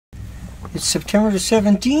It's September the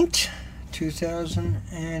 17th,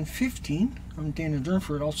 2015. I'm Dana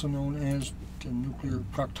Durnford, also known as the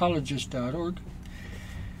nuclearproctologist.org.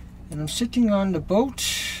 And I'm sitting on the boat.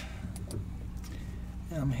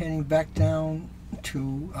 I'm heading back down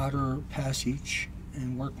to Outer Passage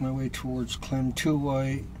and work my way towards Clem 2.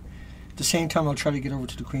 At the same time, I'll try to get over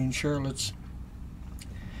to the Queen Charlotte's.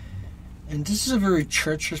 And this is a very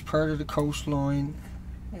treacherous part of the coastline.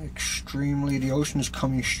 Extremely, the ocean is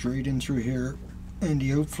coming straight in through here, and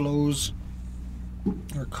the outflows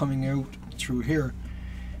are coming out through here.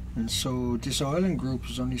 And so this island group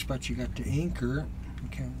is only spot you got to anchor. I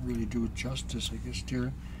can't really do it justice, I guess,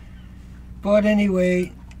 dear. But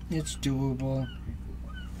anyway, it's doable.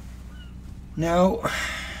 Now,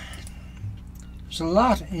 there's a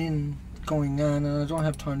lot going on, and I don't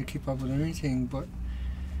have time to keep up with anything, but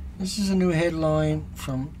this is a new headline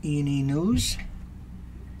from E&E News.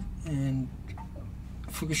 And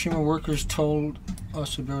Fukushima workers told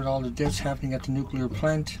us about all the deaths happening at the nuclear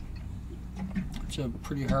plant. It's a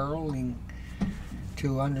pretty harrowing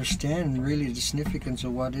to understand really the significance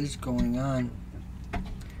of what is going on.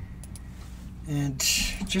 And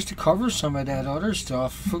just to cover some of that other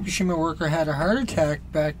stuff, Fukushima worker had a heart attack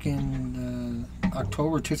back in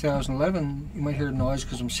October 2011. You might hear the noise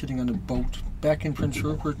because I'm sitting on a boat back in Prince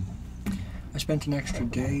Rupert. I spent an extra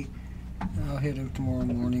day. I'll head out tomorrow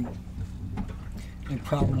morning. I had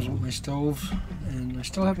problems with my stove, and I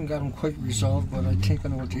still haven't got them quite resolved, but I think I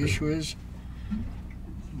know what the issue is.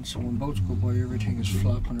 And so when boats go by, everything is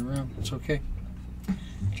flopping around. It's okay.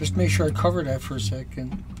 Just make sure I cover that for a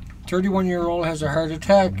second. 31-year-old has a heart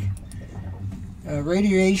attack.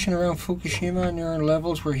 Radiation around Fukushima near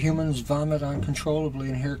levels where humans vomit uncontrollably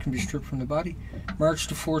and hair can be stripped from the body. March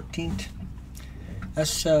the 14th.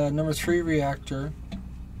 That's number 3 reactor.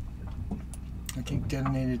 I think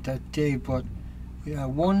detonated that day, but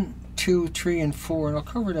 1, 2, 3, and 4, and I'll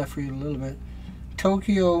cover that for you a little bit.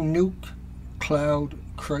 Tokyo nuke cloud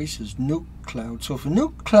crisis. Nuke cloud. So if a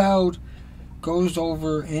nuke cloud goes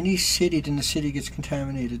over any city, then the city gets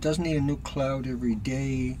contaminated. It doesn't need a nuke cloud every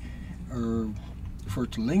day or for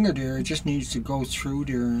it to linger there. It just needs to go through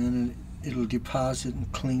there, and then it'll deposit and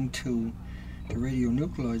cling to the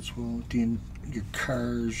radionuclides. Well, your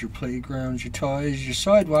cars, your playgrounds, your toys, your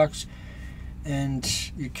sidewalks,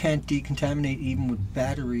 and you can't decontaminate even with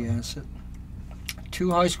battery acid.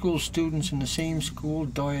 2 high school students in the same school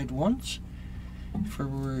died at once,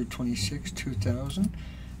 February 26, 2000.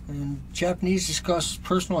 And Japanese discuss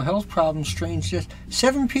personal health problems, strange death.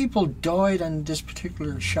 7 people died on this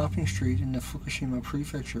particular shopping street in the Fukushima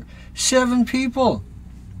prefecture. 7 people!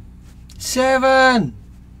 7!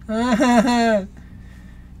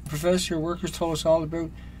 Professor workers told us all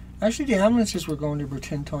about. Actually, the ambulances were going there about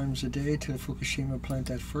 10 times a day to the Fukushima plant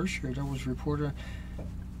that first year. That was reported.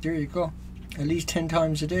 There you go. At least 10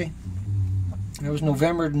 times a day. That was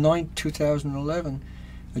November 9th, 2011.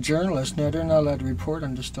 A journalist, now they're not allowed to report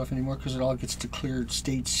on this stuff anymore because it all gets declared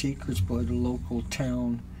state secrets by the local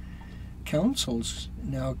town councils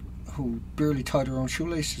now, who barely tie their own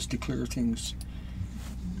shoelaces, declare things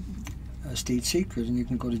state secret, and you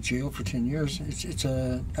can go to jail for 10 years. It's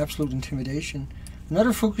a absolute intimidation.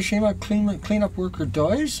 Another Fukushima cleanup worker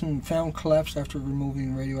dies and found collapsed after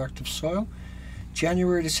removing radioactive soil.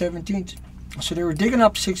 January the 17th. So they were digging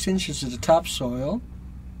up 6 inches of the topsoil.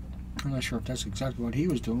 I'm not sure if that's exactly what he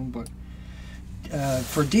was doing, but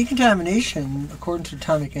for decontamination, according to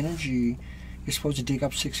atomic energy, you're supposed to dig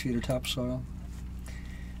up 6 feet of topsoil.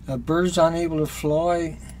 Birds unable to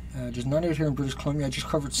fly. There's none out here in British Columbia. I just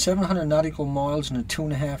covered 700 nautical miles in a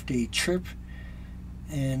 2.5-day trip,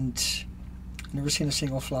 and never seen a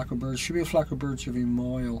single flock of birds. Should be a flock of birds every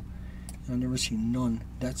mile, and I've never seen none.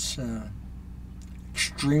 That's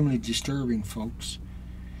extremely disturbing, folks.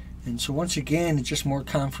 And so once again, it's just more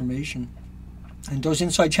confirmation. And those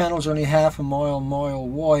inside channels are only half a mile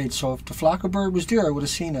wide, so if the flock of bird was there, I would have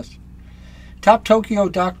seen it. Top Tokyo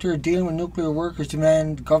doctor dealing with nuclear workers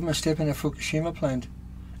demand government step in at Fukushima plant.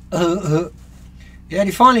 Yeah,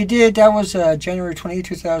 they finally did. That was January 28,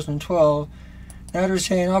 2012. Now they're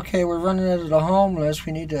saying, okay, we're running out of the homeless.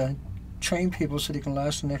 We need to train people so they can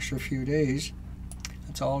last an extra few days.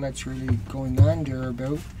 That's all that's really going on there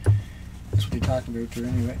about. That's what they talk about there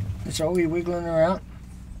anyway. It's always wiggling around.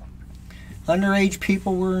 Underage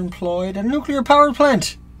people were employed at a nuclear power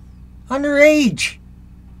plant. Underage.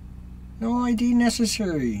 No ID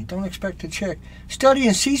necessary. Don't expect to check. Study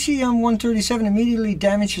in cesium-137 immediately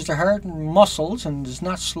damages the heart and muscles and is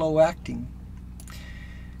not slow acting.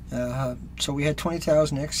 So we had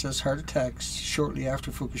 20,000 excess heart attacks shortly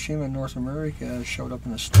after Fukushima in North America showed up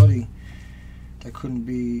in a study. that couldn't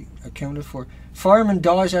be accounted for. Fireman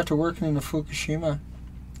dies after working in the Fukushima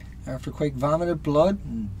after quake, vomited blood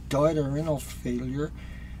and died of renal failure.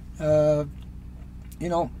 You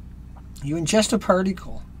know, you ingest a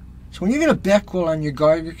particle. So when you get a Becquerel on your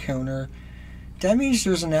Geiger counter, that means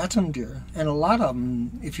there's an atom there, and a lot of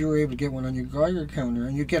them, if you were able to get one on your Geiger counter,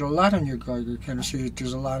 and you get a lot on your Geiger counter, so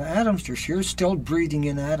there's a lot of atoms there, so you're still breathing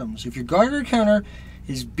in atoms. If your Geiger counter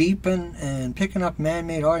is beeping and picking up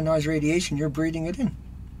man-made ionized radiation, you're breathing it in.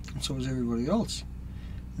 And so is everybody else.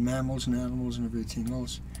 Mammals and animals and everything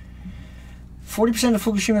else. 40% of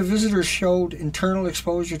Fukushima visitors showed internal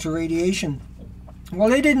exposure to radiation. Well,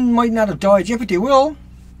 they might not have died yet, but they will,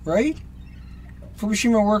 right?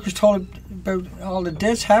 Fukushima workers told about all the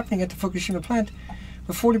deaths happening at the Fukushima plant,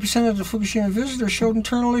 but 40% of the Fukushima visitors showed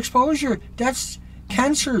internal exposure. That's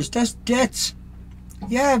cancers, that's deaths.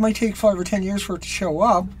 Yeah, it might take 5 or 10 years for it to show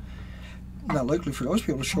up. Not likely for those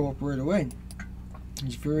people to show up right away.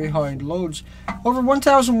 It's very high loads. Over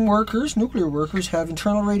 1,000 workers, nuclear workers, have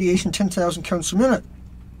internal radiation 10,000 counts a minute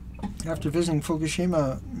after visiting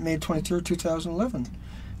Fukushima May 23rd, 2011.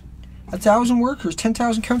 1,000 workers,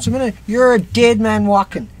 10,000 counts a minute. You're a dead man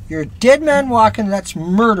walking. You're a dead man walking. That's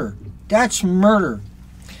murder. That's murder.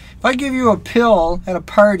 If I give you a pill at a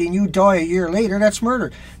party and you die a year later, that's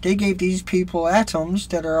murder. They gave these people atoms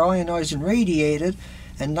that are ionized and radiated,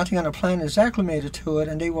 and nothing on the planet is acclimated to it,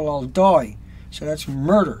 and they will all die. So that's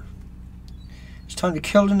murder. It's time to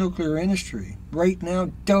kill the nuclear industry. Right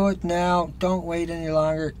now, do it now. Don't wait any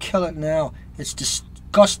longer. Kill it now. It's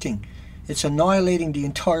disgusting. It's annihilating the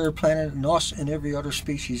entire planet and us and every other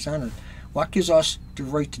species on it. What gives us the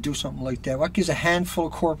right to do something like that? What gives a handful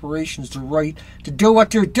of corporations the right to do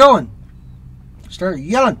what they're doing? Start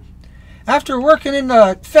yelling. After working in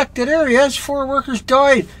the affected areas, 4 workers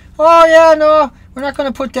died. Oh yeah, no, we're not going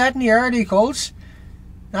to put that in the articles.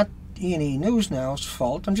 Not E&E News now's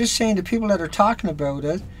fault. I'm just saying the people that are talking about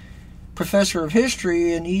it, Professor of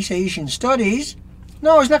History and East Asian Studies,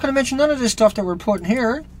 no, he's not going to mention none of this stuff that we're putting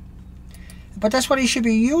here. But that's what he should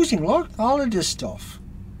be using. Look, all of this stuff.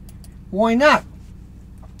 Why not?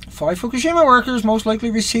 5 Fukushima workers most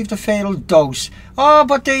likely received a fatal dose. Oh,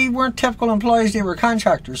 but they weren't typical employees, they were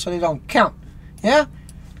contractors, so they don't count. Yeah?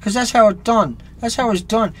 Because that's how it's done. That's how it's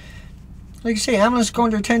done. Like you say, ambulance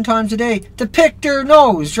going there 10 times a day to pick their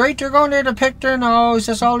nose, right? They're going there to pick their nose.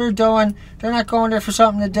 That's all they're doing. They're not going there for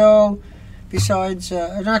something to do. Besides,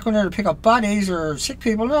 they're not going there to pick up bodies or sick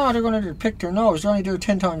people. No, they're going there to pick their nose. They're only there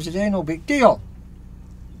 10 times a day. No big deal.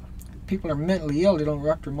 People are mentally ill. They don't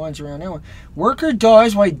wrap their minds around that one. Worker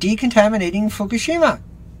dies while decontaminating Fukushima.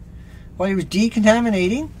 While he was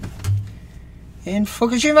decontaminating in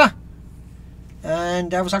Fukushima.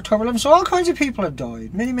 And that was October 11th. So all kinds of people have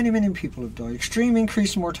died. Many, many, many people have died. Extreme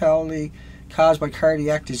increase in mortality caused by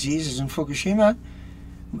cardiac diseases in Fukushima.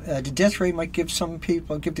 The death rate might give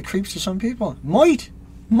the creeps to some people. Might!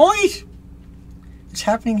 It's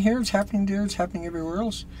happening here, it's happening there, it's happening everywhere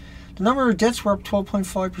else. The number of deaths were up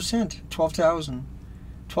 12.5%,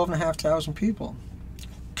 12,500 people,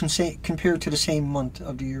 compared to the same month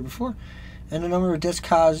of the year before. And the number of deaths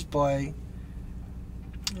caused by,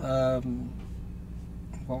 what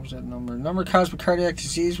was that number? The number caused by cardiac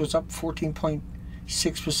disease was up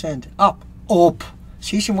 14.6%. Up.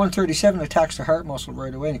 Cesium-137 attacks the heart muscle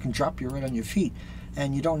right away, and it can drop you right on your feet.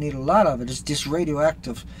 And you don't need a lot of it. It's just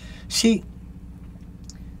radioactive. See,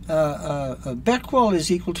 a Becquerel is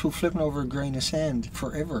equal to flipping over a grain of sand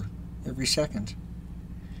forever, every second.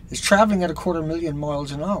 It's traveling at 250,000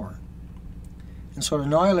 miles an hour. And so it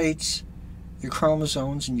annihilates your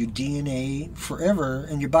chromosomes and your DNA forever,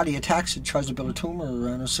 and your body attacks it, tries to build a tumor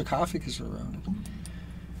around it, a sarcophagus around it.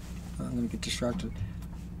 I'm going to get distracted.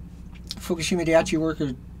 Fukushima Daiichi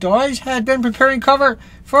worker dies, had been preparing cover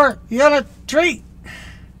for Unit 3.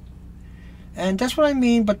 And that's what I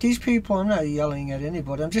mean, but these people, I'm not yelling at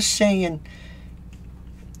anybody, I'm just saying,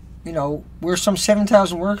 you know, where some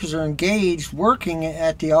 7,000 workers are engaged working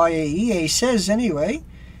at the IAEA says anyway,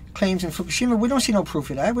 claims in Fukushima, we don't see no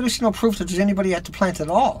proof of that. We don't see no proof that there's anybody at the plant at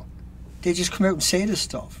all. They just come out and say this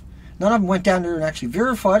stuff. None of them went down there and actually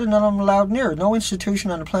verified it, none of them allowed near it. No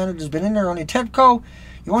institution on the planet has been in there, only TEPCO.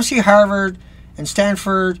 You won't see Harvard and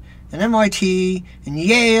Stanford and MIT and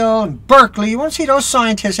Yale and Berkeley. You won't see those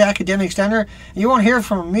scientists, academics down there, and you won't hear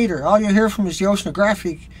from them either. All you'll hear from is the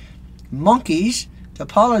Oceanographic monkeys, the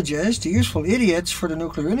apologists, the useful idiots for the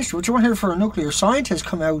nuclear industry. But you won't hear for a nuclear scientist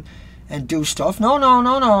come out and do stuff.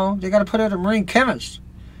 No. They got to put out a marine chemist.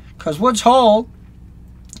 Because Woods Hole,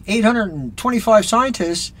 825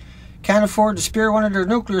 scientists, can't afford to spare one of their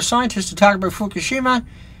nuclear scientists to talk about Fukushima,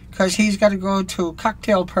 because he's got to go to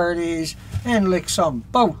cocktail parties and lick some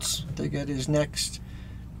boats to get his next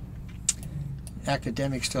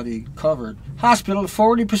academic study covered. Hospital,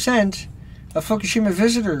 40% of Fukushima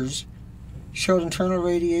visitors showed internal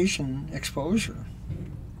radiation exposure.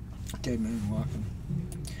 Dead man walking.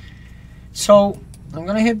 So I'm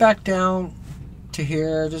going to head back down to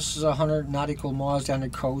here. This is 100 nautical miles down the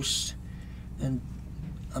coast, and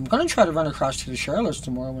I'm going to try to run across to the Charlottes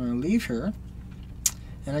tomorrow when I leave here.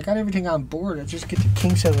 And I got everything on board. I just get the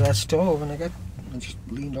kinks out of that stove, and I just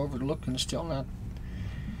leaned over to look, and it's still not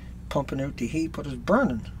pumping out the heat, but it's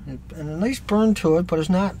burning. And a nice burn to it, but it's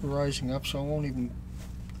not rising up, so I won't even...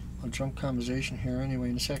 I'll jump conversation here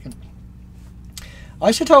anyway in a second.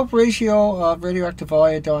 Isotope ratio of radioactive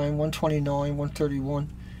iodine, 129, 131.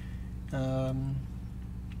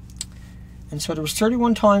 And so there was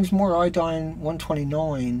 31 times more iodine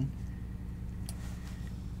 129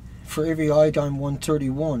 for every iodine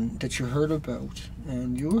 131 that you heard about.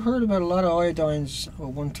 And you heard about a lot of iodines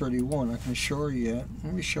 131, I can assure you.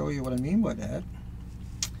 Let me show you what I mean by that.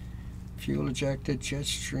 Fuel ejected, jet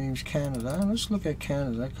streams, Canada. Let's look at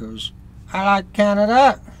Canada, because I like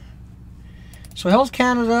Canada. So Health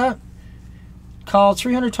Canada called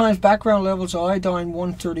 300 times background levels of iodine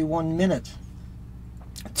 131 minute.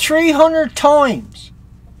 300 times.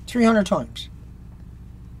 300 times.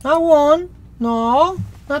 Not one, no,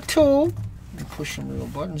 not two. I'm pushing little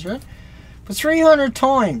buttons, right? But 300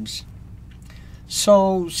 times.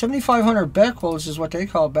 So 7,500 becquerels is what they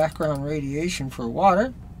call background radiation for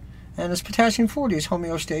water. And it's potassium-40 is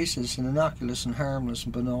homeostasis and innocuous and harmless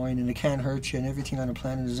and benign, and it can't hurt you, and everything on the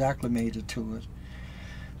planet is acclimated to it.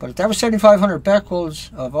 But if that was 7,500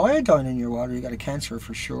 becquerels of iodine in your water, you got a cancer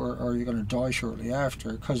for sure, or you're going to die shortly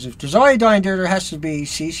after. Because if there's iodine there, there has to be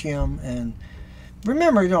cesium. And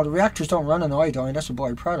remember, you know, the reactors don't run on iodine. That's a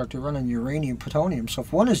byproduct. They run on uranium, plutonium. So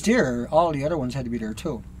if one is there, all the other ones had to be there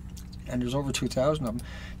too. And there's over 2,000 of them.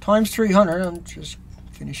 Times 300, I'm just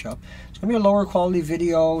finish up. It's going to be a lower quality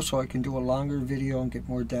video, so I can do a longer video and get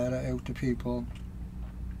more data out to people.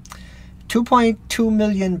 2.2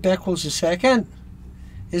 million becquerels a second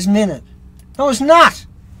is minute. No, it's not.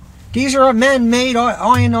 These are man-made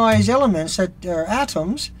ionized elements that are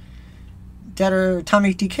atoms that are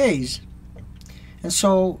atomic decays. And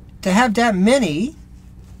so to have that many,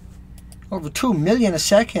 over 2 million a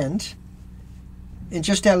second, in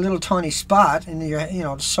just that little tiny spot, in your, you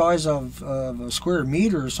know, the size of a square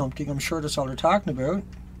meter or something, I'm sure that's all they're talking about.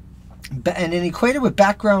 And then equated with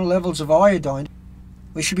background levels of iodine,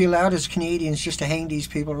 we should be allowed as Canadians just to hang these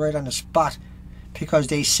people right on the spot because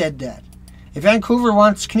they said that. If Vancouver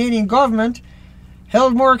wants Canadian government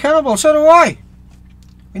held more accountable, so do I.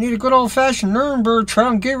 We need a good old-fashioned Nuremberg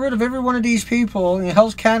trial and get rid of every one of these people in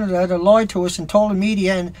Health Canada that lied to us and told the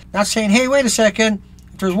media and not saying, hey, wait a second,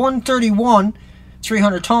 if there's 131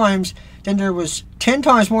 300 times, then there was 10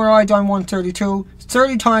 times more iodine 132,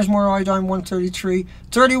 30 times more iodine 133,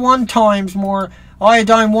 31 times more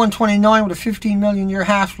iodine 129 with a 15 million year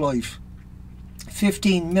half-life.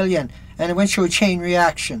 15 million. And it went through a chain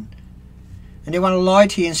reaction. And they want to lie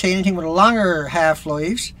to you and say anything with a longer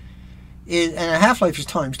half-lives, and a half-life is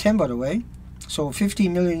times 10, by the way. So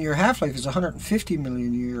 15 million year half-life is 150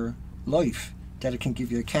 million year life that it can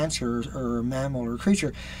give you a cancer or a mammal or a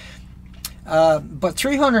creature. But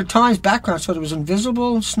 300 times background, so there was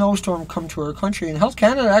invisible snowstorm come to our country, and Health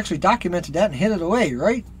Canada actually documented that and hid it away,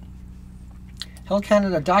 right? Health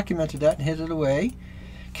Canada documented that and hid it away.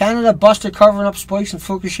 Canada busted covering up spikes in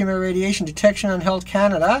Fukushima radiation detection on Health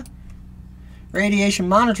Canada radiation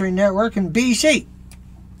monitoring network in BC.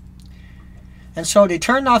 And so they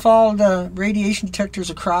turned off all the radiation detectors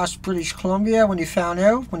across British Columbia when they found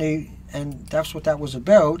out, and that's what that was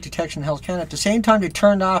about, detection in Health Canada. At the same time, they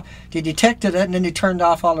detected it, and then they turned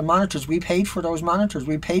off all the monitors. We paid for those monitors.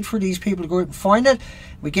 We paid for these people to go out and find it.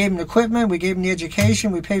 We gave them the equipment. We gave them the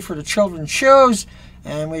education. We paid for the children's shoes,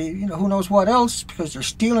 and we, you know, who knows what else, because they're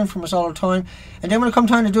stealing from us all the time. And then when it come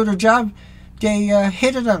time to do their job, they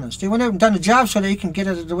hid it on us. They went out and done the job so they can get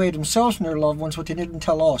it away themselves and their loved ones, but they didn't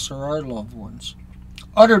tell us or our loved ones.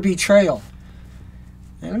 Utter betrayal.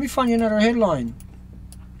 And let me find you another headline.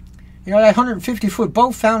 You know, that 150-foot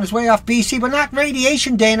boat found its way off BC, but not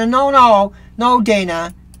radiation, Dana. No,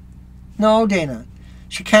 Dana. No, Dana.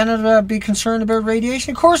 Should Canada be concerned about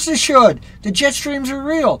radiation? Of course it should. The jet streams are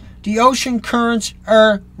real. The ocean currents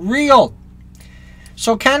are real.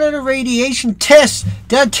 So Canada radiation tests,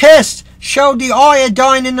 that test showed the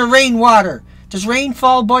iodine in the rainwater. Does rain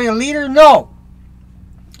fall by a liter? No.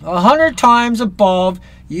 100 times above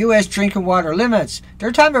U.S. drinking water limits.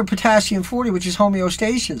 They're talking about potassium-40, which is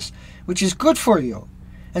homeostasis, which is good for you.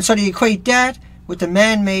 And so they equate that with the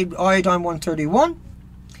man-made iodine-131,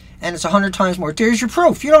 and it's 100 times more. There's your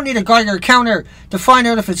proof. You don't need a Geiger counter to find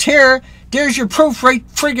out if it's here. There's your proof right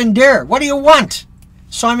friggin' there. What do you want?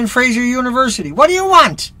 Simon Fraser University. What do you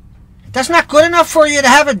want? That's not good enough for you to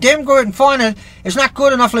have a dim go out and find it. It's not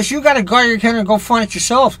good enough unless you got a Geiger counter and go find it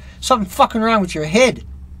yourself. Something fucking wrong with your head.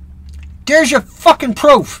 There's your fucking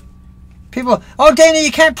proof. People, oh Dana,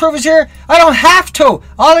 you can't prove it's here. I don't have to.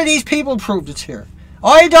 All of these people proved it's here.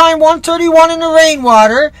 Iodine-131 in the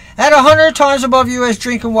rainwater at 100 times above U.S.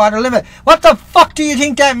 drinking water limit. What the fuck do you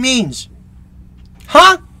think that means?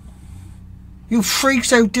 Huh? You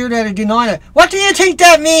freaks out there that are denying it. What do you think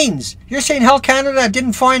that means? You're saying Health Canada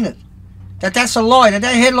didn't find it. That's a lie.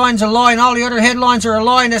 That headline's a lie and all the other headlines are a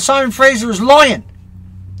lie and that Simon Fraser is lying.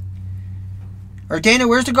 Or Dana,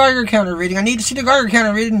 where's the Geiger counter reading? I need to see the Geiger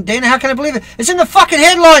counter reading. Dana, how can I believe it? It's in the fucking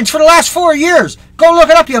headlines for the last 4 years. Go look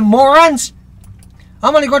it up, you morons.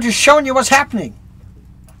 I'm only going to showing you what's happening.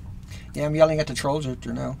 Yeah, I'm yelling at the trolls out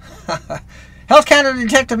there now. Health Canada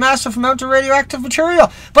detected massive amount of radioactive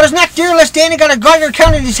material. But it's not there unless Dana got a Geiger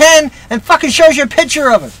counter in his hand and fucking shows you a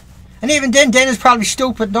picture of it. And even then, Dana's probably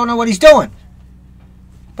stupid and don't know what he's doing.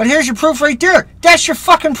 But here's your proof right there. That's your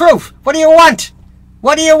fucking proof. What do you want?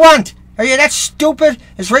 What do you want? Are you that stupid?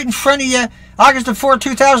 It's right in front of you. August the 4th,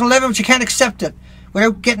 2011, but you can't accept it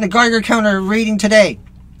without getting a Geiger counter reading today.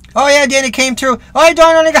 Oh yeah, Dana came through.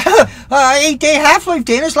 Iodine only got 8-day half-life.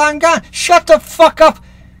 Dana's long gone. Shut the fuck up.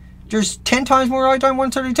 There's 10 times more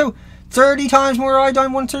iodine-132. 30 times more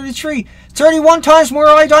iodine-133. 31 times more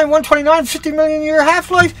iodine-129. 50 million year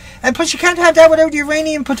half-life. And plus you can't have that without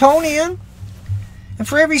uranium plutonium. And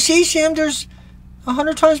for every cesium, there's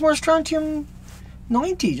 100 times more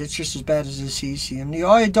strontium-90. That's just as bad as the cesium. The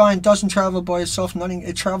iodine doesn't travel by itself. Nothing.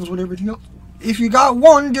 It travels with everything else. If you got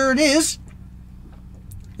one, there it is.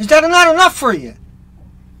 Is that not enough for you?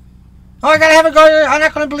 Oh, I gotta have a Geiger. I'm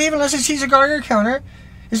not gonna believe unless I see a Geiger counter.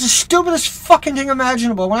 It's the stupidest fucking thing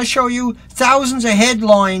imaginable when I show you thousands of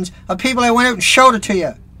headlines of people that went out and showed it to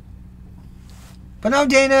you. But no,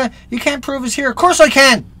 Dana, you can't prove it's here. Of course I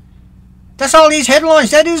can. That's all these headlines.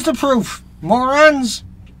 That is the proof. Morons.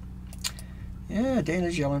 Yeah,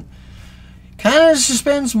 Dana's yelling. Canada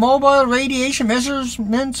suspends mobile radiation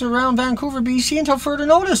measurements around Vancouver, BC until further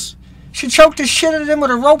notice. Should choke the shit out of them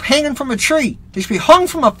with a rope hanging from a tree. They should be hung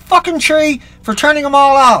from a fucking tree for turning them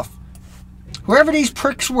all off. Whoever these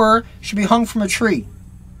pricks were should be hung from a tree.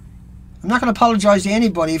 I'm not going to apologize to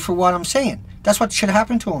anybody for what I'm saying. That's what should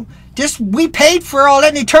happen to them. We paid for all that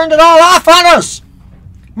and they turned it all off on us.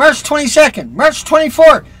 March 22nd, March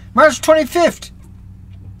 24th, March 25th,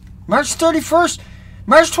 March 31st,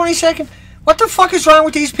 March 22nd. What the fuck is wrong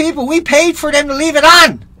with these people? We paid for them to leave it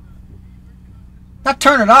on. Not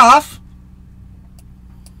turn it off.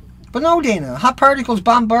 But no, Dana, hot particles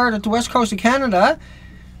bombard at the west coast of Canada.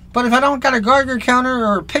 But if I don't got a Geiger counter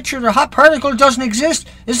or a picture of a hot particle, it doesn't exist.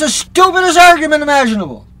 It's the stupidest argument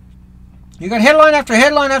imaginable. You got headline after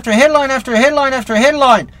headline after headline after headline after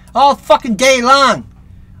headline all fucking day long.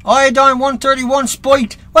 Iodine-131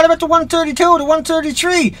 spiked. What about the 132, the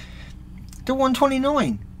 133, the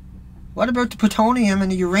 129? What about the plutonium and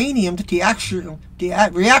the uranium that the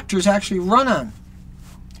reactors actually run on?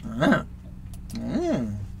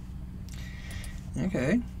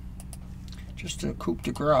 Okay. Just a coup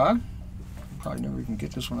de grace. Probably never even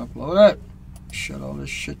get this one uploaded. Shut all this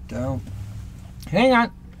shit down. Hang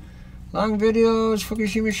on. Long videos,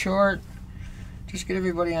 Fukushima short. Just get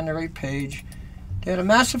everybody on the right page. They had a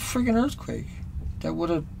massive friggin' earthquake that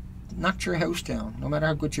would have knocked your house down, no matter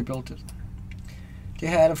how good you built it. They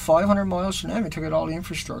had a 500-mile tsunami. Took out all the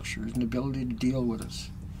infrastructure and the ability to deal with it.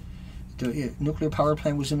 The nuclear power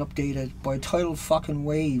plant was inundated by a tidal fucking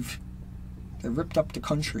wave that ripped up the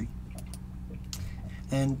country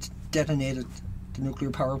and detonated the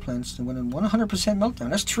nuclear power plants and went in 100% meltdown.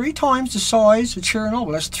 That's 3 times the size of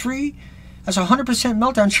Chernobyl. That's 100%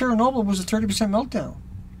 meltdown. Chernobyl was a 30% meltdown.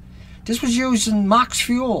 This was using MOX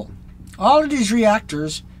fuel. All of these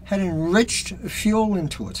reactors had enriched fuel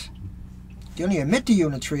into it. They only emit the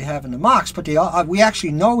units we have in the MOX, but we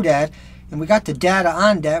actually know that, and we got the data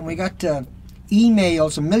on that, and we got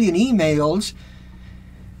emails, 1 million emails,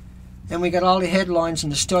 and we got all the headlines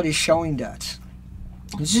and the studies showing that.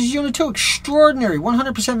 This is Unit 2, extraordinary,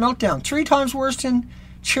 100% meltdown, 3 times worse than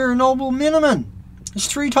Chernobyl minimum. It's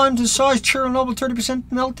 3 times the size, Chernobyl 30%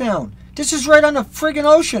 meltdown. This is right on the friggin'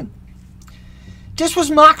 ocean. This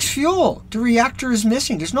was MOX fuel. The reactor is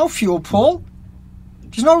missing. There's no fuel pool.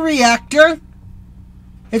 There's no reactor.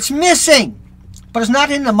 It's missing. But it's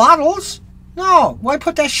not in the models. No. Why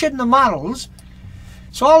put that shit in the models?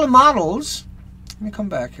 So all the models... Let me come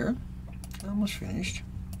back here. Almost finished.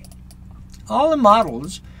 All the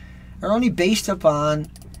models are only based upon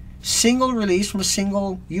single release from a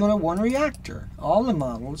single Unit 1 reactor. All the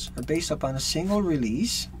models are based upon a single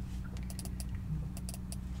release.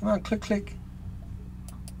 Come on, click, click.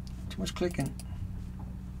 Too much clicking.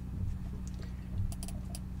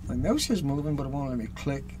 My mouse is moving, but it won't let me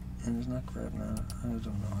click, and it's not grabbing on it. I don't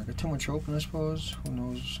know. I got too much open, I suppose. Who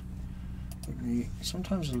knows?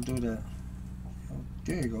 Sometimes it'll do that. Oh,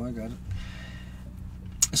 there you go, I got it.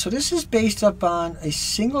 So this is based upon a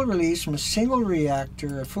single release from a single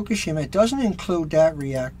reactor at Fukushima. It doesn't include that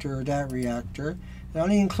reactor or that reactor. It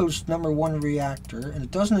only includes number 1 reactor, and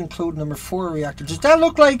it doesn't include number 4 reactor. Does that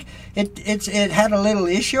look like it had a little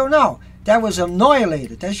issue? No, that was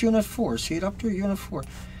annihilated. That's Unit 4. See it up there, Unit 4.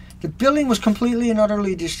 The building was completely and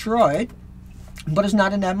utterly destroyed, but it's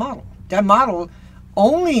not in that model. That model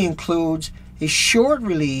only includes a short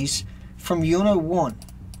release from Unit 1.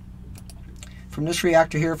 From this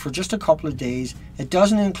reactor here for just a couple of days. It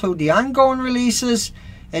doesn't include the ongoing releases.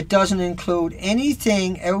 It doesn't include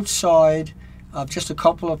anything outside of just a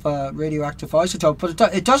couple of radioactive isotopes.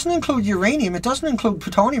 But it doesn't include uranium. It doesn't include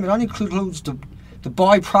plutonium. It only includes the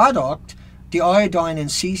byproduct, the iodine and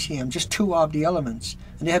cesium, just 2 of the elements.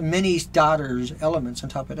 And they have many daughter elements on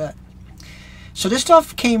top of that. So this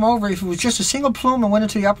stuff came over. If it was just a single plume and went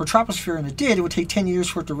into the upper troposphere, and it did, it would take 10 years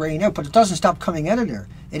for it to rain out, but it doesn't stop coming out of there.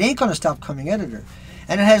 It ain't going to stop coming out of there.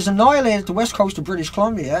 And it has annihilated the west coast of British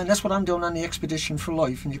Columbia, and that's what I'm doing on the Expedition for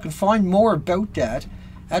Life. And you can find more about that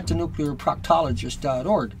at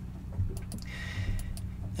thenuclearproctologist.org.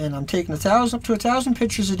 And I'm taking up to 1,000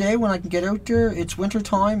 pictures a day when I can get out there. It's winter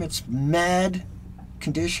time. It's mad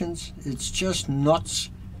conditions. It's just nuts.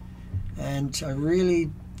 And I really,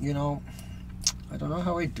 you know, I don't know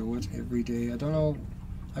how I do it every day. I don't know.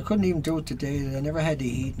 I couldn't even do it today. I never had the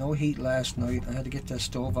heat. No heat last night. I had to get that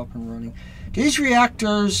stove up and running. These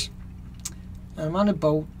reactors, and I'm on a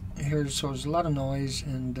boat here, so there's a lot of noise,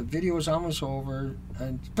 and the video is almost over.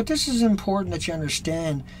 But this is important that you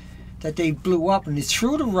understand that they blew up, and they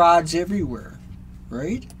threw the rods everywhere,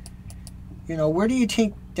 right? You know, where do you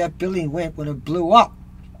think that building went when it blew up?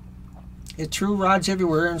 It threw rods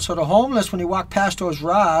everywhere, and so the homeless, when they walk past those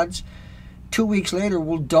rods, 2 weeks later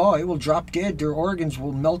will die, will drop dead, their organs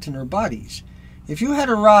will melt in their bodies. If you had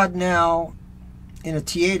a rod now in a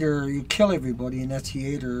theater, you'd kill everybody in that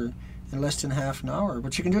theater in less than half an hour.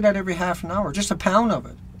 But you can do that every half an hour, just a pound of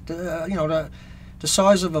it. You know, the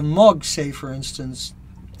size of a mug, say for instance,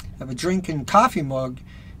 of a drinking coffee mug,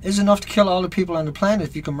 is enough to kill all the people on the planet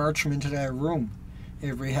if you can march them into that room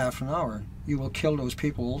every half an hour. You will kill those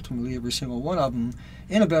people, ultimately, every single one of them,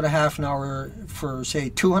 in about a half an hour for, say,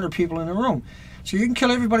 200 people in a room. So you can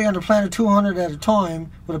kill everybody on the planet 200 at a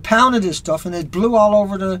time with a pound of this stuff, and it blew all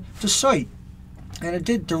over the site. And it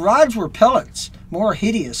did. The rods were pellets, more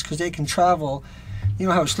hideous, because they can travel. You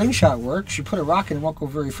know how a slingshot works. You put a rocket and it won't go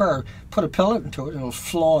very far. Put a pellet into it and it'll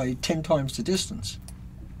fly 10 times the distance.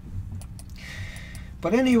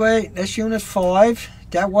 But anyway, that's Unit 5.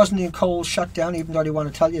 That wasn't in cold shutdown, even though they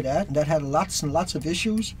want to tell you that. And that had lots and lots of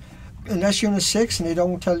issues. And that's Unit 6, and they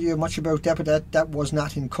don't tell you much about that, but that was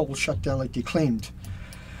not in cold shutdown like they claimed.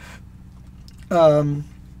 The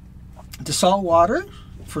salt water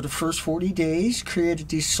for the first 40 days created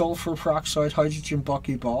these sulfur peroxide hydrogen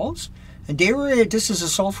buckyballs. And they were, this is a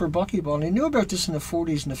sulfur buckyball, and they knew about this in the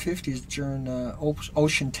 40s and the 50s during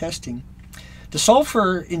ocean testing. The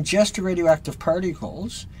sulfur ingests the radioactive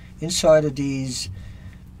particles inside of these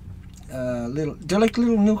they're like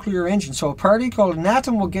little nuclear engines. So a particle, an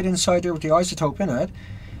atom will get inside there with the isotope in it,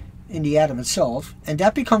 in the atom itself, and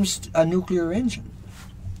that becomes a nuclear engine.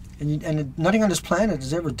 And nothing on this planet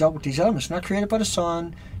has ever dealt with these elements. They're not created by the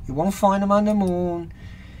sun. You won't find them on the moon.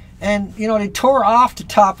 And, you know, they tore off the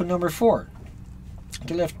top of number 4.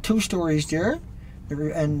 They left 2 stories there,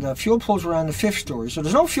 and the fuel pools were on the 5th story. So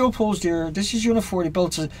there's no fuel pools there. This is Unit 4. They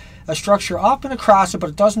built a structure up and across it,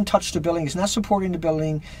 but it doesn't touch the building. It's not supporting the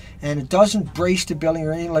building, and it doesn't brace the building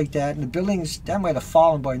or anything like that. And the buildings, that might have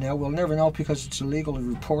fallen by now. We'll never know because it's illegal to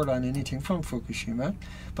report on anything from Fukushima.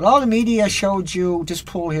 But all the media showed you this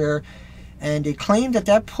pool here, and they claimed that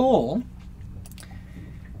that pool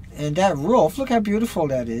and that roof, look how beautiful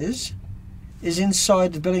that is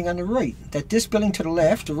inside the building on the right. That this building to the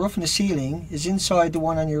left, the roof and the ceiling, is inside the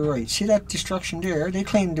one on your right. See that destruction there? They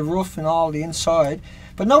claim the roof and all the inside,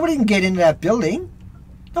 but nobody can get into that building.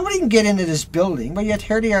 Nobody can get into this building, but yet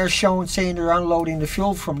here they are showing, saying they're unloading the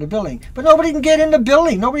fuel from the building. But nobody can get in the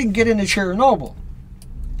building. Nobody can get into Chernobyl.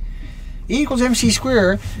 E equals MC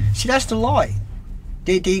squared. See, that's the lie.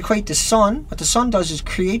 They equate the sun. What the sun does is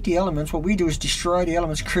create the elements. What we do is destroy the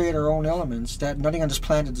elements, create our own elements that nothing on this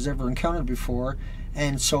planet has ever encountered before,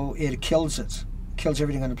 and so it kills it. Kills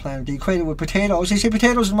everything on the planet. They equate it with potatoes. They say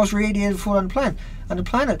potatoes are the most radiated food on the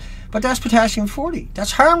planet. But that's potassium-40.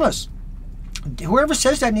 That's harmless. Whoever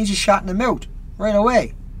says that needs a shot in the mouth right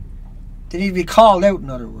away. They need to be called out, in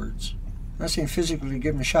other words. I'm not saying physically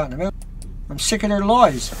give them a shot in the mouth. I'm sick of their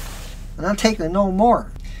lies. And I'm taking it no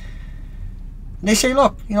more. And they say,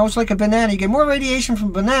 look, you know, it's like a banana. You get more radiation from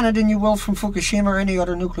a banana than you will from Fukushima or any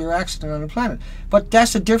other nuclear accident on the planet. But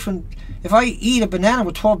that's a different... If I eat a banana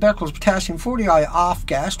with 12 becquerels of potassium-40, I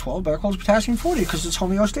off-gas 12 becquerels of potassium-40 because it's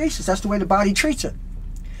homeostasis. That's the way the body treats it.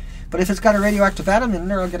 But if it's got a radioactive atom in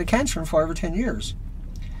there, I'll get a cancer in 5 or 10 years.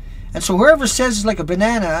 And so whoever says it's like a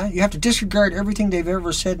banana, you have to disregard everything they've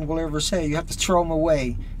ever said and will ever say. You have to throw them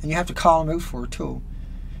away. And you have to call them out for it, too.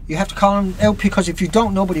 You have to call them out because if you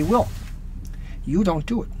don't, nobody will. You don't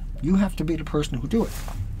do it. You have to be the person who do it.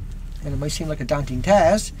 And it might seem like a daunting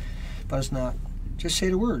task, but it's not. Just say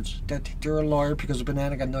the words that they're a liar because a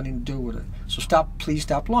banana got nothing to do with it. So please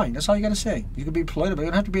stop lying. That's all you got to say. You can be polite, but you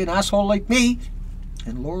don't have to be an asshole like me.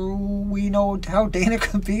 And Lord, we know how Dana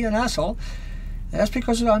can be an asshole. And that's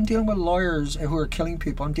because I'm dealing with lawyers who are killing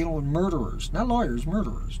people. I'm dealing with murderers. Not lawyers,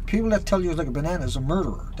 murderers. People that tell you it's like a banana is a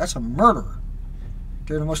murderer. That's a murderer.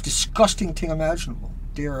 They're the most disgusting thing imaginable.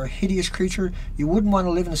 They are a hideous creature. You wouldn't want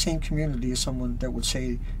to live in the same community as someone that would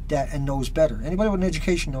say that and knows better. Anybody with an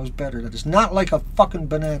education knows better. That it's not like a fucking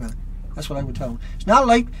banana. That's what I would tell them. It's not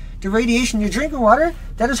like the radiation in your drinking water.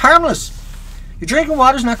 That is harmless. Your drinking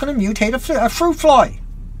water is not going to mutate a fruit fly.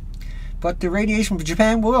 But the radiation from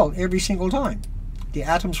Japan will every single time. The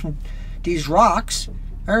atoms from these rocks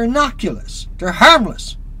are innocuous. They're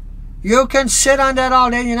harmless. You can sit on that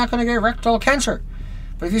all day and you're not going to get rectal cancer.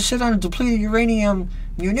 But if you sit on a depleted uranium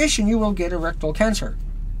munition, you will get a rectal cancer.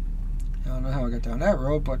 I don't know how I got down that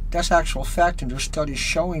road, but that's actual fact, and there's studies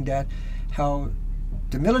showing that how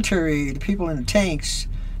the military, the people in the tanks,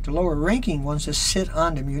 the lower ranking ones that sit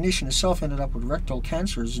on the munition itself ended up with rectal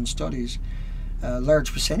cancers in studies. A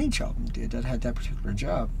large percentage of them did that had that particular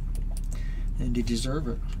job. And they deserve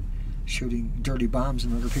it. Shooting dirty bombs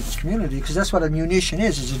in other people's community, because that's what a munition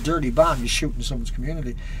is a dirty bomb you shoot in someone's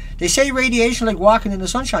community. They say radiation like walking in the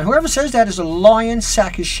sunshine. Whoever says that is a lying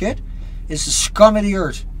sack of shit, is the scum of the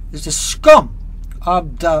earth, is the scum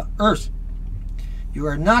of the earth. You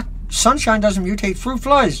are not... Sunshine doesn't mutate fruit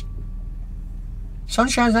flies.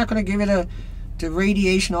 Sunshine's not going to give you the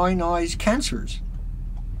radiation ionized cancers.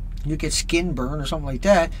 You get skin burn or something like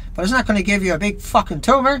that, but it's not going to give you a big fucking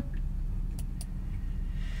tumor.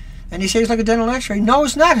 And he says it's like a dental x-ray. No,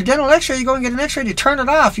 it's not. A dental x-ray, you go and get an x-ray, you turn it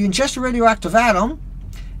off. You ingest a radioactive atom,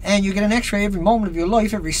 and you get an x-ray every moment of your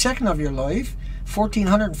life, every second of your life,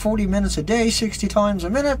 1,440 minutes a day, 60 times a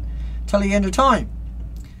minute, till the end of time.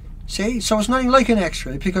 See? So it's nothing like an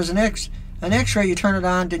x-ray, because an x-ray, you turn it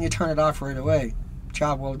on, then you turn it off right away.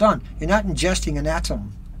 Job well done. You're not ingesting an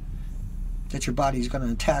atom that your body's going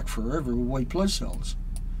to attack forever with white blood cells.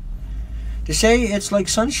 They say it's like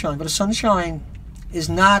sunshine, but a sunshine is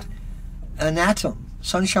not an atom.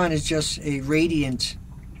 Sunshine is just a radiant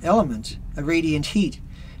element, a radiant heat.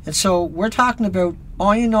 And so we're talking about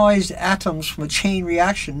ionized atoms from a chain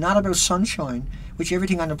reaction, not about sunshine, which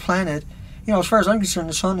everything on the planet, you know, as far as I'm concerned,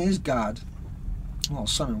 the sun is God. Well,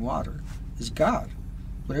 sun and water is God.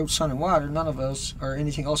 Without sun and water, none of us or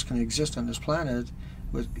anything else can exist on this planet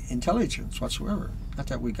with intelligence whatsoever. Not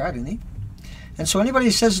that we got any. And so anybody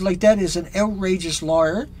who says like that is an outrageous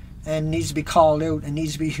liar, and needs to be called out and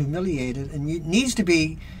needs to be humiliated and needs to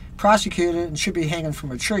be prosecuted and should be hanging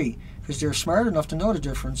from a tree, because they're smart enough to know the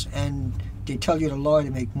difference, and they tell you to lie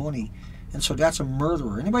to make money. And so that's a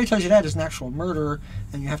murderer. Anybody tells you that is an actual murderer,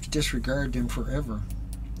 and you have to disregard them forever.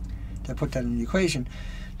 To put that in the equation.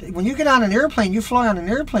 When you get on an airplane, you fly on an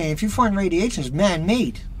airplane, if you find radiation, it's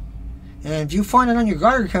man-made. And if you find it on your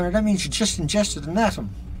Geiger counter, that means you just ingested an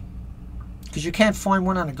atom. Because you can't find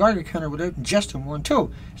one on a Geiger counter without ingesting one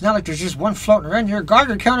too. It's not like there's just one floating around. Your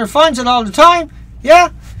Geiger counter finds it all the time. Yeah?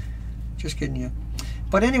 Just kidding you.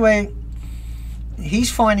 But anyway,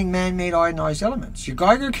 he's finding man-made ionized elements. Your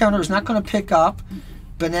Geiger counter is not going to pick up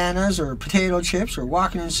bananas or potato chips or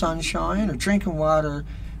walking in sunshine or drinking water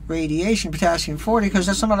radiation, potassium-40, because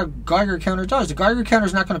that's not what a Geiger counter does. The Geiger counter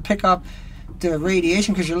is not going to pick up the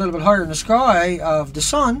radiation because you're a little bit higher in the sky of the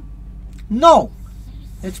sun. No.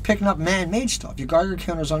 It's picking up man-made stuff. Your Geiger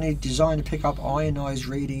counter is only designed to pick up ionized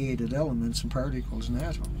radiated elements and particles and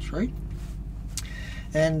atoms, right?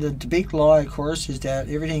 And the big law, of course, is that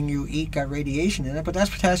everything you eat got radiation in it, but that's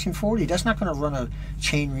potassium-40. That's not going to run a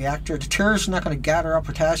chain reactor. The terrorists are not going to gather up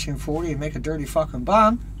potassium-40 and make a dirty fucking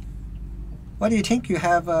bomb. Why do you think you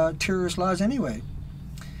have terrorist laws anyway?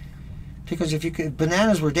 Because if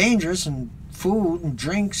bananas were dangerous and food and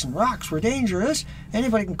drinks and rocks were dangerous,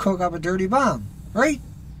 anybody can cook up a dirty bomb, right?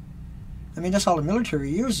 I mean, that's all the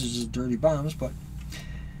military uses is dirty bombs, but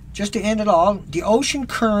just to end it all, the ocean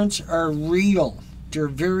currents are real. They're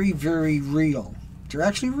very, very real. They're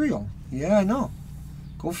actually real. Yeah, I know.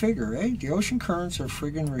 Go figure, right? The ocean currents are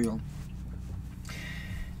friggin' real.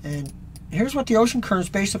 And here's what the ocean currents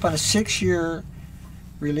based upon a 6-year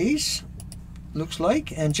release looks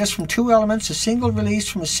like. And just from 2 elements, a single release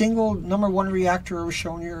from a single #1 reactor I was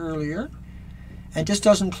showing you earlier. And this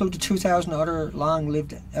doesn't include the 2,000 other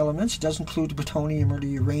long-lived elements. It doesn't include the plutonium or the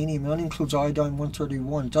uranium. It only includes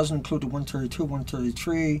iodine-131. It doesn't include the 132,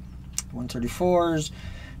 133, 134s,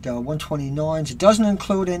 the 129s. It doesn't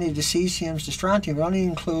include any of the cesiums, the strontium. It only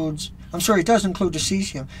includes, it doesn't include the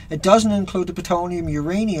cesium. It doesn't include the plutonium,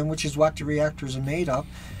 uranium, which is what the reactors are made of.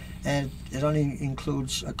 And it only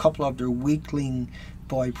includes a couple of their weakling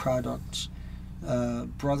byproducts,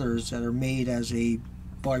 brothers that are made as a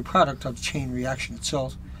byproduct of the chain reaction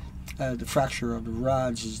itself. The fracture of the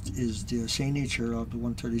rods is the same nature of the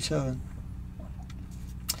 137.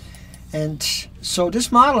 And so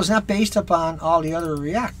this model is not based upon all the other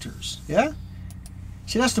reactors, yeah?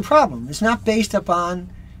 See, that's the problem. It's not based upon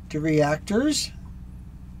the reactors.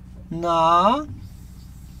 Nah.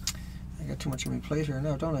 I got too much on my plate here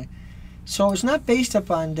now, don't I? So it's not based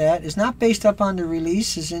upon that. It's not based upon the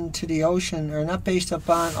releases into the ocean, or not based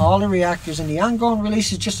upon all the reactors. And the ongoing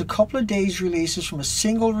release is just a couple of days releases from a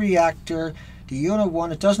single reactor, the Unit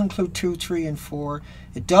 1. It doesn't include 2, 3, and 4.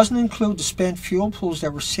 It doesn't include the spent fuel pools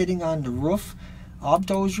that were sitting on the roof of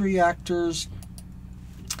those reactors.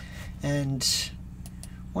 And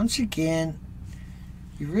once again,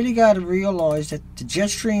 you really got to realize that the jet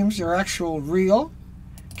streams are actual real.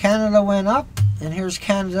 Canada went up, and here's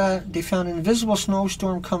Canada. They found an invisible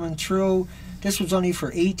snowstorm coming through. This was only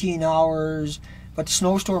for 18 hours, but the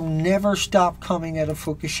snowstorm never stopped coming out of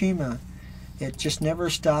Fukushima. It just never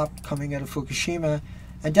stopped coming out of Fukushima.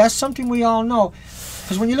 And that's something we all know.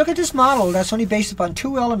 Because when you look at this model, that's only based upon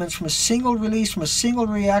 2 elements from a single release from a single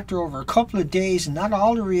reactor over a couple of days, and not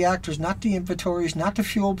all the reactors, not the inventories, not the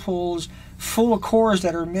fuel pools, full of cores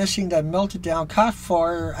that are missing, that melted down, caught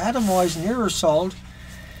fire, atomized, and aerosoled.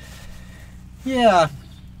 Yeah.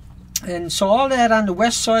 And so all that on the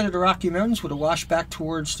west side of the Rocky Mountains would have washed back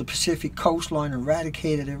towards the Pacific coastline,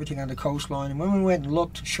 eradicated everything on the coastline. And when we went and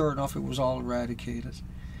looked, sure enough, it was all eradicated.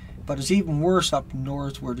 But it's even worse up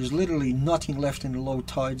north, where there's literally nothing left in the low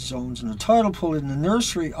tide zones, and the tidal pool in the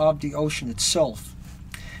nursery of the ocean itself.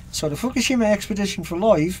 So the Fukushima Expedition for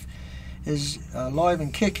Life is alive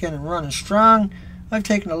and kicking and running strong. I've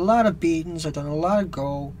taken a lot of beatings. I've done a lot of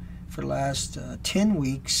go for the last 10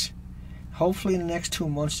 weeks. Hopefully in the next 2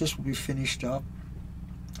 months this will be finished up,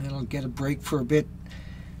 and I'll get a break for a bit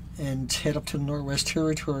and head up to the Northwest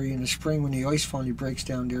Territory in the spring when the ice finally breaks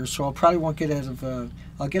down there. So I probably won't get out of,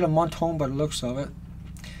 I'll get a month home by the looks of it.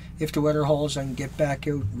 If the weather holds, I can get back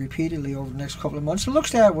out repeatedly over the next couple of months. It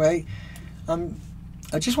looks that way.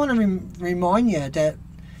 I just want to remind you that,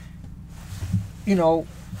 you know,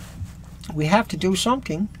 we have to do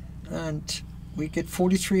something, and we get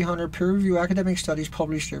 4,300 peer-reviewed academic studies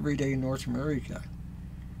published every day in North America.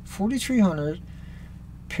 4,300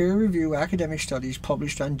 peer-reviewed academic studies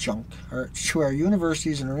published on junk, or to our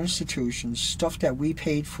universities and our institutions, stuff that we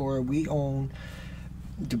paid for, we own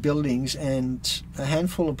the buildings, and a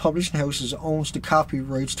handful of publishing houses owns the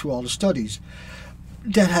copyrights to all the studies.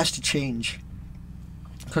 That has to change,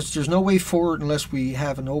 because there's no way forward unless we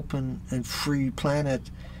have an open and free planet,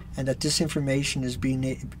 and that this information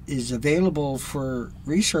is available for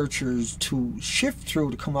researchers to shift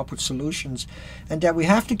through to come up with solutions, and that we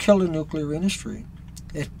have to kill the nuclear industry.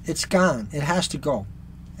 It's gone. It has to go.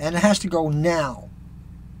 And it has to go now.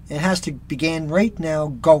 It has to begin right now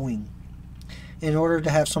going in order to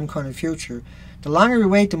have some kind of future. The longer we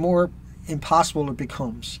wait, the more impossible it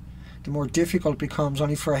becomes. The more difficult it becomes,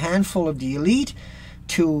 only for a handful of the elite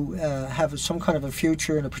to have some kind of a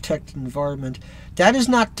future in a protected environment. That is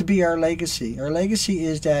not to be our legacy. Our legacy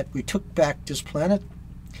is that we took back this planet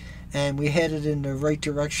and we headed in the right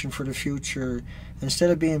direction for the future. Instead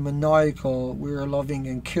of being maniacal, we were loving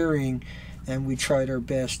and caring, and we tried our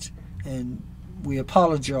best, and we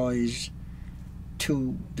apologize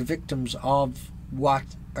to the victims of what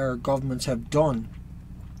our governments have done.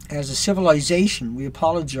 As a civilization, we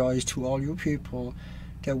apologize to all you people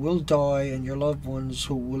that will die and your loved ones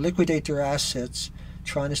who will liquidate their assets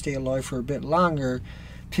trying to stay alive for a bit longer,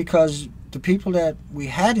 because the people that we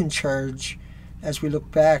had in charge, as we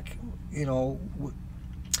look back, you know,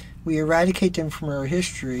 we eradicate them from our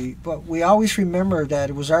history, but we always remember that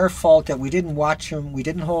it was our fault that we didn't watch them, we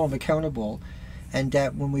didn't hold them accountable, and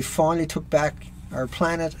that when we finally took back our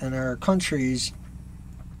planet and our countries,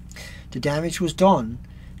 the damage was done,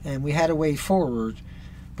 and we had a way forward.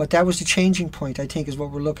 But that was the changing point, I think, is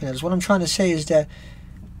what we're looking at. What I'm trying to say is that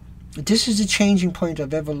this is the changing point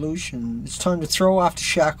of evolution. It's time to throw off the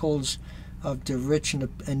shackles of the rich and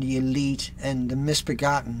the elite and the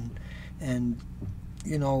misbegotten and,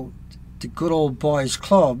 you know, the good old boys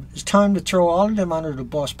club. It's time to throw all of them under the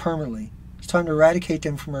bus permanently. It's time to eradicate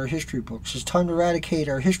them from our history books. It's time to eradicate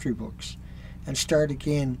our history books and start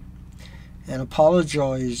again and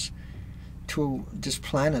apologize to this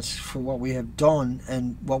planet for what we have done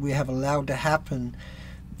and what we have allowed to happen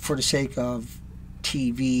for the sake of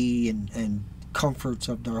TV and comforts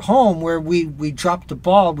of their home, where we dropped the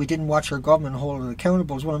ball. We didn't watch our government hold it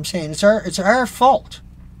accountable, is what I'm saying. It's our fault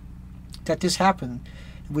that this happened.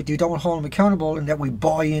 We don't hold them accountable, and that we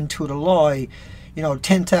buy into the lie. You know,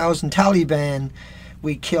 10,000 Taliban,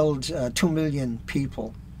 we killed 2 million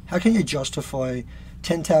people. How can you justify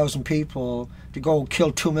 10,000 people to go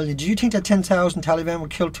kill 2 million? Do you think that 10,000 Taliban would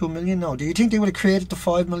kill 2 million? No. Do you think they would have created the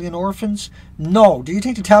 5 million orphans? No. Do you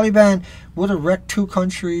think the Taliban would have wrecked 2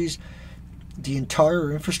 countries, the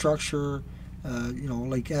entire infrastructure, you know,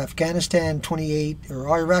 like Afghanistan 28 or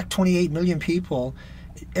Iraq 28 million people,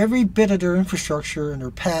 every bit of their infrastructure and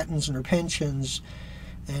their patents and their pensions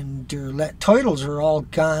and their titles are all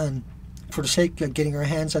gone for the sake of getting our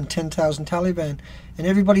hands on 10,000 Taliban, and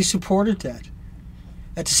everybody supported that.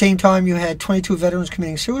 At the same time, you had 22 veterans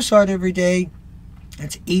committing suicide every day.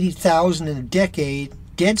 That's 80,000 in a decade.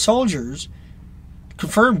 Dead soldiers,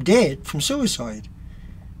 confirmed dead from suicide,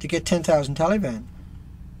 to get 10,000 Taliban.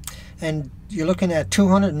 And you're looking at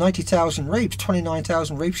 290,000 rapes,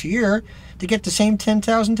 29,000 rapes a year, to get the same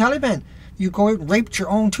 10,000 Taliban. You go out and raped your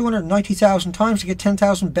own 290,000 times to get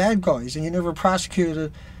 10,000 bad guys, and you never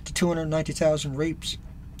prosecuted the 290,000 rapes.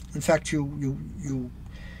 In fact, you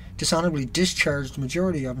dishonorably discharged the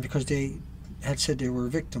majority of them because they had said they were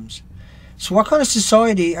victims. So what kind of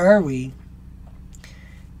society are we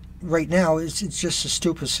right now? It's just a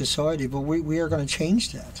stupid society, but we are going to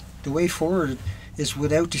change that. The way forward is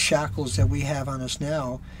without the shackles that we have on us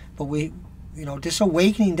now, but you know, this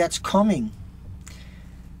awakening that's coming,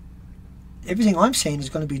 everything I'm saying is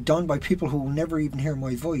going to be done by people who will never even hear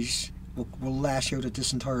my voice, will lash out at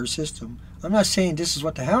this entire system. I'm not saying this is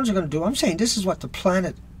what the hounds are going to do. I'm saying this is what the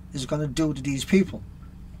planet is going to do to these people.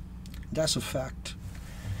 That's a fact.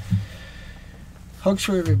 Hugs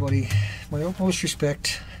for everybody. My utmost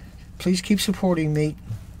respect. Please keep supporting me.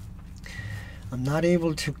 I'm not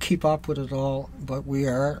able to keep up with it all, but we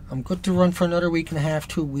are. I'm good to run for another week and a half,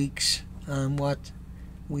 2 weeks on what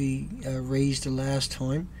we raised the last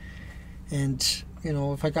time. And, you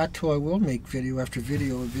know, if I got to, I will make video after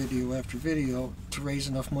video, video after video to raise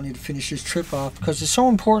enough money to finish this trip off, because it's so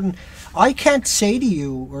important. I can't say to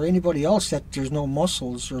you or anybody else that there's no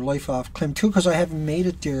mussels or life off Klim 2, because I haven't made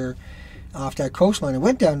it there off that coastline. I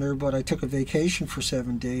went down there, but I took a vacation for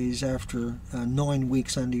 7 days after 9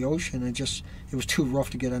 weeks on the ocean. It was too rough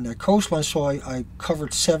to get on that coastline, so I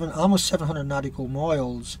covered almost 700 nautical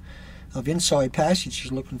miles of inside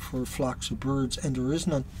passages looking for flocks of birds, and there is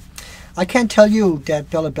none. I can't tell you that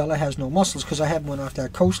Bella Bella has no mussels, because I haven't went off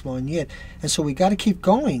that coastline yet, and so we got to keep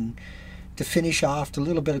going to finish off the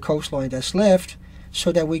little bit of coastline that's left,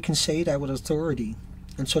 so that we can say that with authority,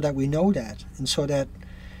 and so that we know that, and so that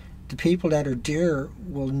the people that are there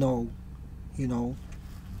will know. You know,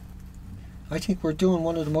 I think we're doing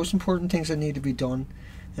one of the most important things that need to be done,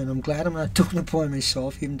 and I'm glad I'm not doing it by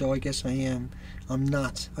myself, even though I guess I am. I'm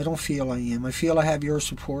not. I don't feel I am. I feel I have your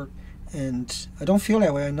support, and I don't feel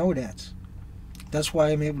that way. I know that. That's why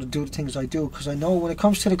I'm able to do the things I do, because I know when it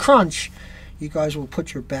comes to the crunch, you guys will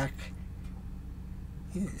put your back.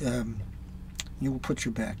 You will put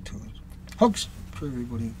your back to it. Hugs for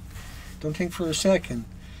everybody. Don't think for a second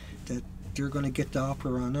that they're going to get the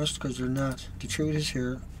upper on us, because they're not. The truth is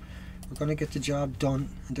here. We're going to get the job done,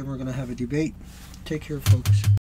 and then we're going to have a debate. Take care, folks.